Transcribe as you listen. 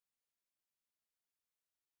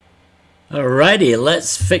Alrighty,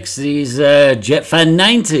 let's fix these JetFan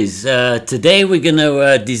 90s. Today we're going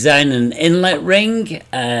to design an inlet ring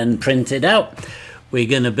and print it out. We're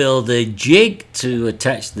going to build a jig to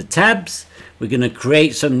attach the tabs. We're going to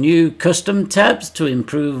create some new custom tabs to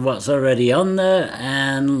improve what's already on there,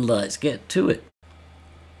 and let's get to it.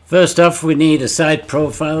 First off, we need a side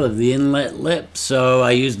profile of the inlet lip, so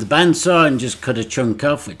I used the bandsaw and just cut a chunk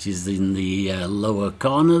off, which is in the lower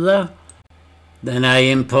corner there. Then I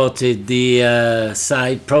imported the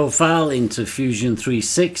side profile into Fusion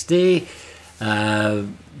 360,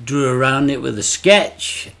 drew around it with a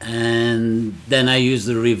sketch, and then I used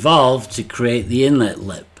the revolve to create the inlet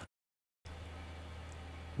lip.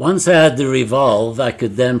 Once I had the revolve, I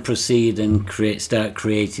could then proceed and start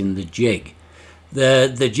creating the jig.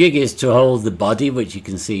 The jig is to hold the body, which you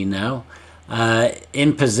can see now,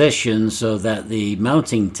 in position so that the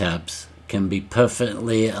mounting tabs can be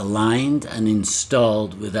perfectly aligned and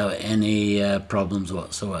installed without any problems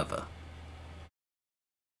whatsoever.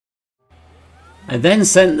 I then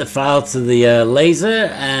sent the file to the laser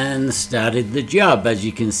and started the job. As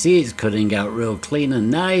you can see, it's cutting out real clean and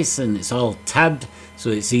nice, and it's all tabbed, so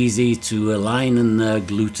it's easy to align and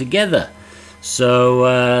glue together.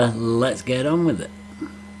 So let's get on with it.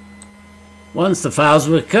 Once the files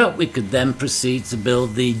were cut, we could then proceed to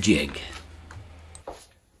build the jig.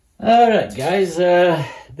 Alright guys,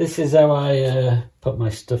 this is how I put my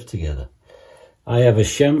stuff together. I have a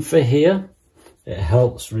chamfer here. It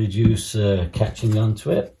helps reduce catching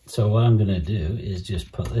onto it. So what I'm going to do is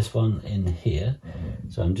just put this one in here.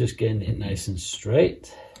 So I'm just getting it nice and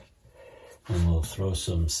straight. And we'll throw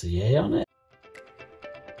some CA on it.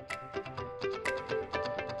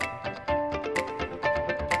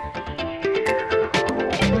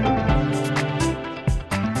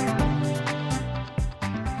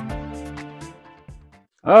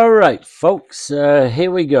 All right, folks,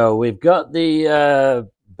 here we go. We've got the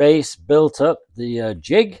base built up, the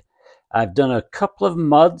jig. I've done a couple of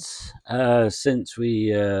mods since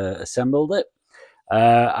we assembled it.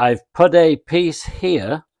 I've put a piece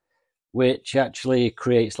here which actually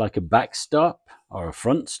creates like a backstop or a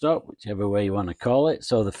front stop, whichever way you want to call it.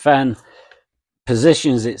 So the fan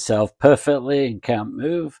positions itself perfectly and can't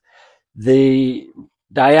move. The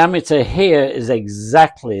diameter here is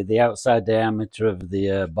exactly the outside diameter of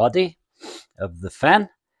the body of the fan,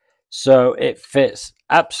 so it fits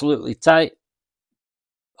absolutely tight,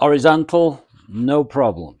 horizontal, no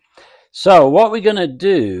problem. So what we're going to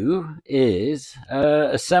do is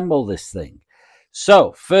assemble this thing.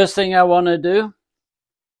 So first thing I want to do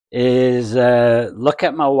is look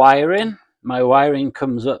at my wiring. My wiring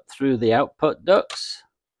comes up through the output ducts.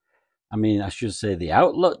 I should say the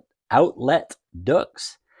outlet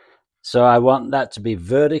ducts. So I want that to be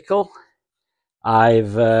vertical.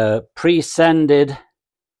 I've pre-sanded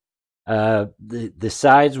the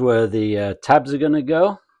sides where the tabs are going to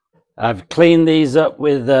go. I've cleaned these up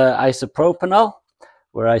with isopropanol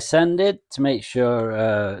where I sanded to make sure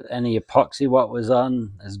any epoxy what was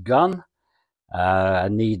on is gone. I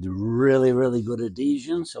need really good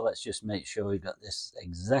adhesion, so let's just make sure we got this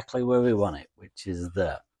exactly where we want it, which is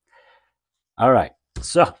there. All right,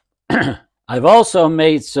 so I've also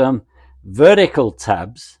made some vertical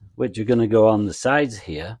tabs which are going to go on the sides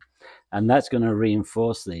here, and that's going to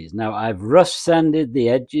reinforce these. Now I've rough sanded the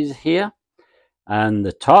edges here and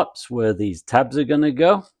the tops where these tabs are going to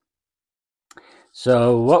go.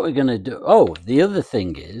 So what we're going to do, oh, the other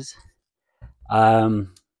thing is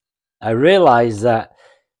I realized that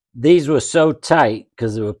these were so tight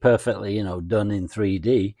because they were perfectly, done in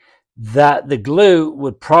 3D, that the glue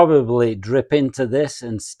would probably drip into this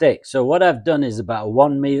and stick. So what I've done is about a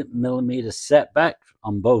 1 millimeter setback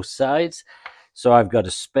on both sides. So I've got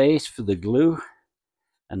a space for the glue,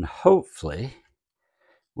 and hopefully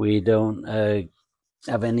we don't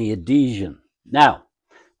have any adhesion. Now,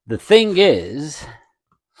 the thing is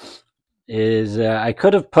I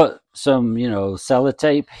could have put some,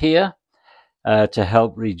 sellotape here to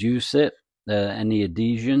help reduce it, any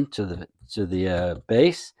adhesion to the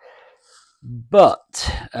base. But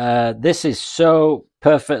this is so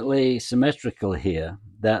perfectly symmetrical here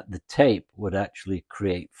that the tape would actually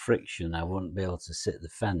create friction. I wouldn't be able to sit the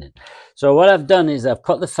fan in. So what I've done is I've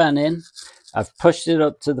put the fan in, I've pushed it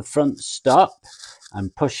up to the front stop,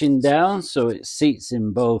 I'm pushing down so it seats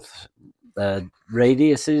in both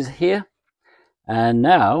radiuses here, and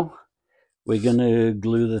now we're going to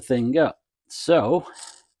glue the thing up. So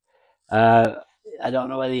I don't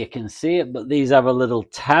know whether you can see it, but these have a little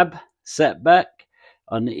tab setback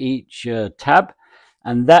on each tab,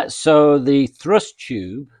 and that's so the thrust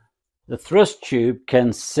tube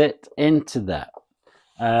can sit into that.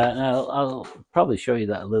 And I'll probably show you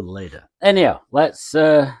that a little later. Anyhow, let's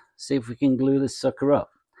see if we can glue this sucker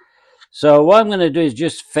up. So what I'm going to do is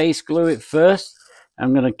just face glue it first.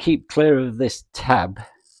 I'm going to keep clear of this tab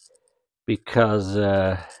because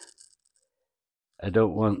I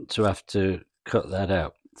don't want to have to cut that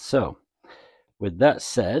out. So with that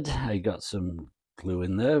said, I got some glue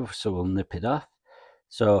in there, so we'll nip it off.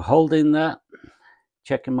 So holding that,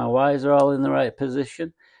 checking my wires are all in the right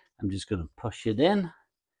position, I'm just going to push it in,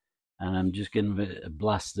 and I'm just giving it a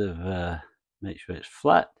blast of, make sure it's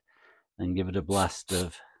flat, and give it a blast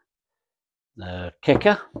of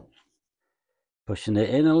kicker. Pushing it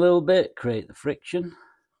in a little bit, create the friction,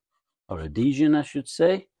 or adhesion I should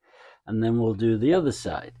say, and then we'll do the other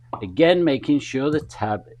side. Again, making sure the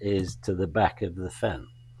tab is to the back of the fan.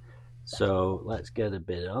 So let's get a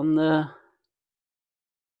bit on there.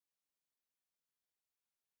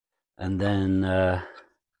 And then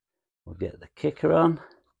we'll get the kicker on.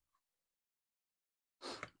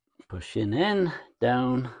 Pushing in,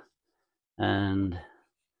 down, and a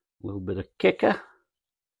little bit of kicker.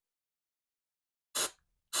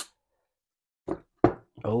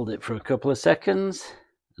 Hold it for a couple of seconds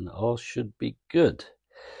and all should be good.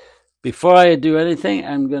 Before I do anything,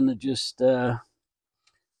 I'm going to just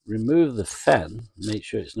remove the fan, make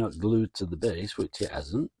sure it's not glued to the base, which it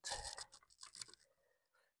hasn't.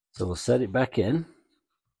 So we'll set it back in,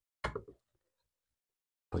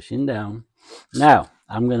 pushing down. Now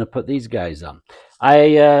I'm going to put these guys on. I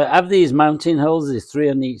have these mounting holes, there's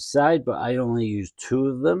 3 on each side, but I only use 2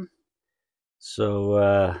 of them.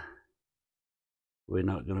 So we're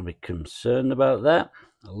not going to be concerned about that.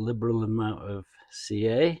 A liberal amount of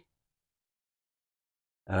CA.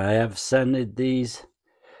 I have sanded these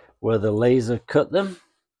where the laser cut them,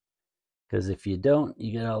 because if you don't,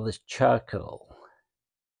 you get all this charcoal.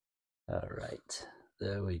 All right,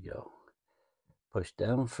 there we go. Push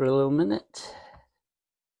down for a little minute.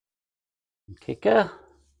 Kicker.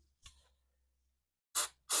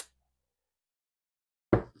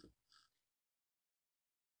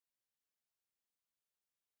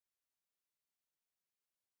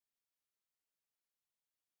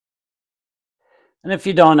 And if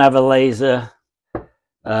you don't have a laser,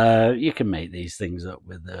 you can make these things up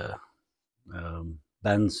with a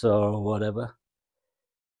bandsaw or whatever.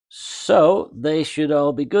 So they should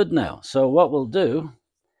all be good now. So what we'll do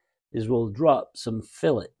is we'll drop some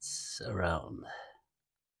fillets around.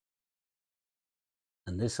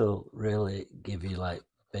 And this will really give you like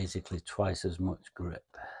basically twice as much grip.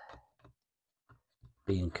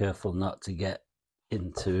 Being careful not to get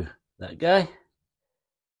into that guy,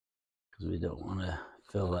 because we don't want to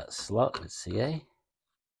fill that slot with CA.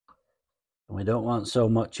 And we don't want so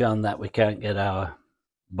much on that we can't get our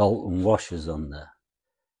bolt and washers on there.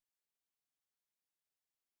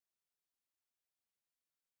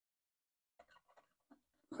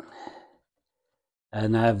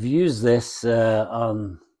 And I've used this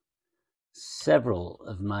on several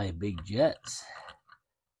of my big jets,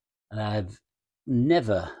 and I've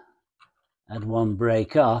never had one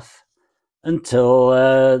break off until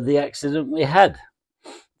the accident we had.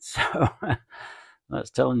 So that's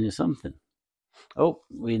telling you something. Oh,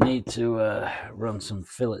 we need to run some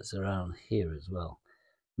fillets around here as well.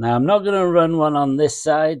 Now I'm not going to run one on this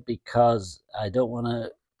side because I don't want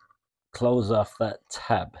to close off that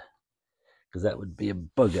tab, because that would be a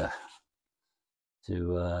bugger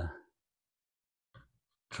to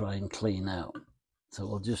try and clean out. So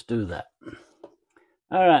we'll just do that.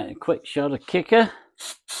 All right, a quick shot of kicker.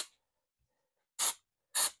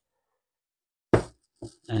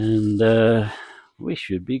 And we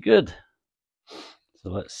should be good. So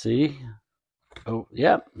let's see. Oh,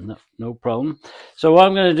 yeah, no problem. So what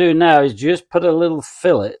I'm going to do now is just put a little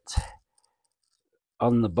fillet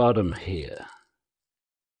on the bottom here.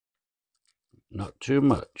 Not too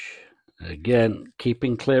much. Again,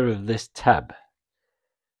 keeping clear of this tab.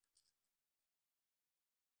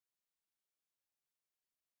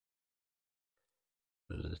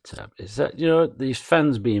 The tab is that, you know, these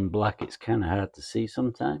fans being black, it's kind of hard to see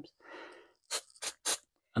sometimes,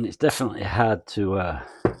 and it's definitely hard to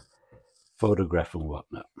photograph and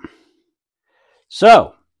whatnot.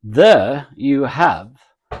 So there you have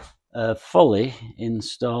fully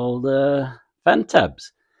installed fan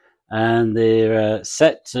tabs, and they're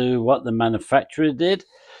set to what the manufacturer did.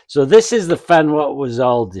 So this is the fan what was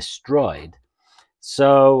all destroyed.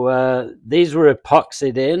 So these were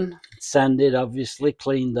epoxied in, sanded, obviously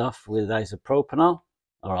cleaned off with isopropanol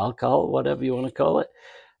or alcohol, whatever you want to call it,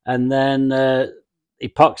 and then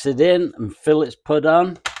epoxied in and fillets put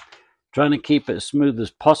on, trying to keep it as smooth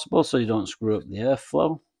as possible so you don't screw up the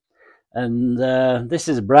airflow. And this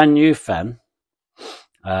is a brand new fan.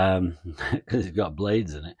 because it's got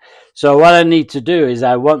blades in it. So what I need to do is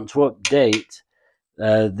I want to update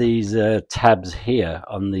these tabs here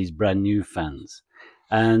on these brand new fans.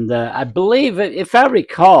 And I believe, if I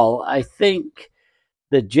recall, I think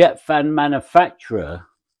the JetFan manufacturer,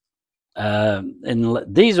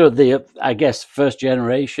 these are the, I guess, first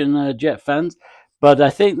generation JetFans, but I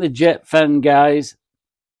think the JetFan guys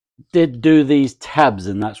did do these tabs,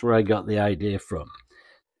 and that's where I got the idea from.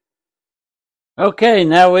 Okay,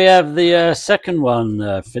 now we have the second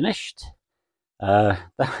one finished. That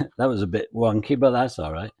was a bit wonky, but that's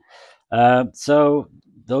all right. So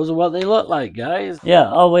those are what they look like, guys. Yeah,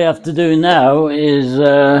 all we have to do now is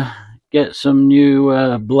get some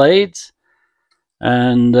new blades,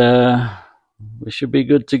 and we should be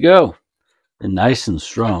good to go. They're nice and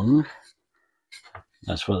strong.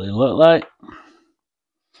 That's what they look like.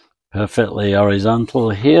 Perfectly horizontal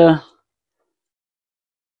here.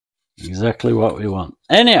 Exactly what we want.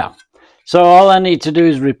 Anyhow, so all I need to do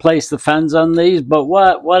is replace the fans on these, but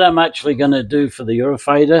what I'm actually going to do for the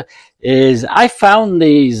EuroFighter is I found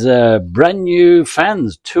these brand new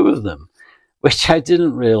fans, 2 of them, which I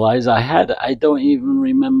didn't realize I had. I don't even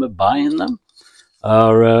remember buying them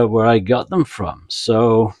or where I got them from.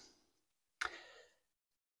 So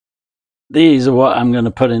these are what I'm going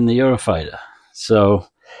to put in the EuroFighter. So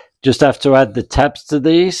just have to add the tabs to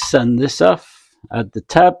these, send this off, add the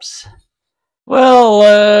tabs. Well,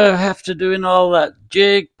 after doing all that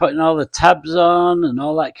jig, putting all the tabs on and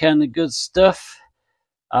all that kind of good stuff,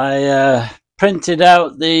 I printed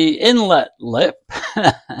out the inlet lip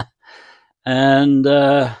and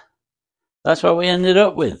that's what we ended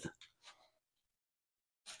up with.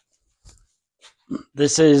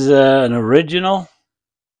 This is an original.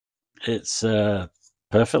 It's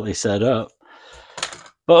perfectly set up.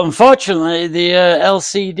 But unfortunately, the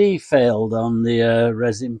LCD failed on the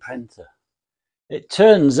resin printer. It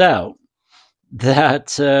turns out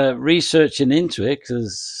that researching into it,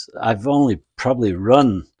 because I've only probably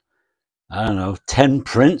run, I don't know, 10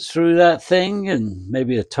 prints through that thing, and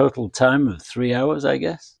maybe a total time of 3 hours, I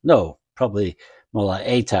guess. No, probably more like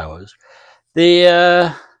 8 hours.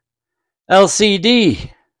 The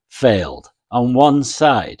LCD failed on one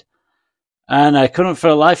side, and I couldn't for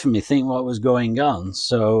the life of me think what was going on.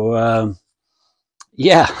 So,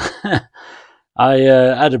 yeah, I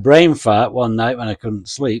had a brain fart one night when I couldn't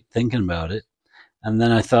sleep thinking about it. And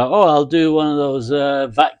then I thought, oh, I'll do one of those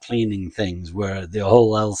vac cleaning things where the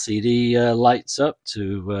whole LCD lights up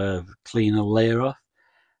to clean a layer off.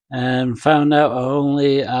 And found out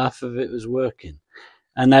only half of it was working.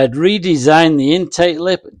 And I'd redesigned the intake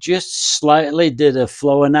lip just slightly, did a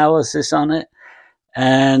flow analysis on it,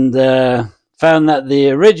 and found that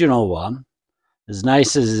the original one, as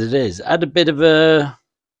nice as it is, had a bit of a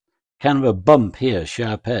kind of a bump here,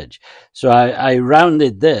 sharp edge. So I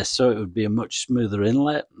rounded this so it would be a much smoother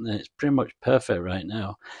inlet, and it's pretty much perfect right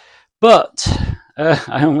now. But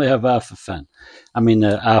I only have half a fan. I mean,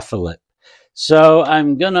 half a lip. So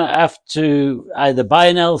I'm going to have to either buy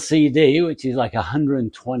an LCD, which is like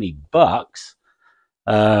 $120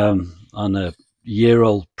 on a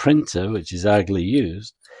year-old printer, which is hardly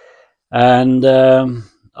used, and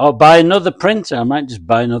or buy another printer. I might just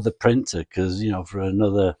buy another printer because, you know, for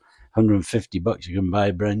another $150 you can buy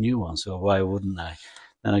a brand new one. So why wouldn't I?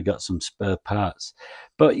 Then I got some spare parts.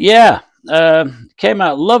 But yeah, came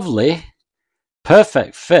out lovely,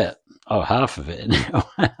 perfect fit. Oh, half of it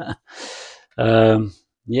anyway.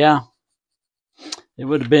 Yeah, it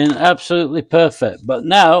would have been absolutely perfect. But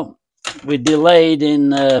now we delayed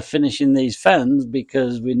in finishing these fans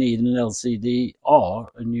because we need an LCD or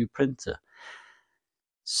a new printer.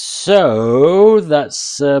 So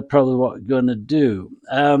that's probably what we're going to do.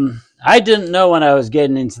 I didn't know when I was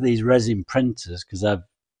getting into these resin printers, because I've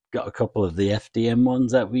got a couple of the FDM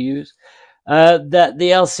ones that we use, that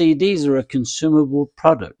the LCDs are a consumable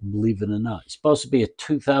product, believe it or not. It's supposed to be a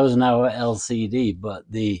 2,000-hour LCD, but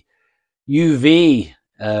the UV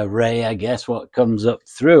ray, I guess, what comes up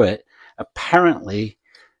through it, apparently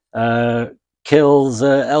kills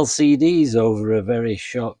LCDs over a very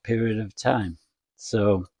short period of time.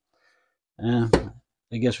 So I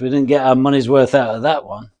guess we didn't get our money's worth out of that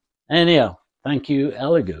one. Anyhow, thank you,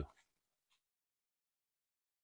 Elegoo.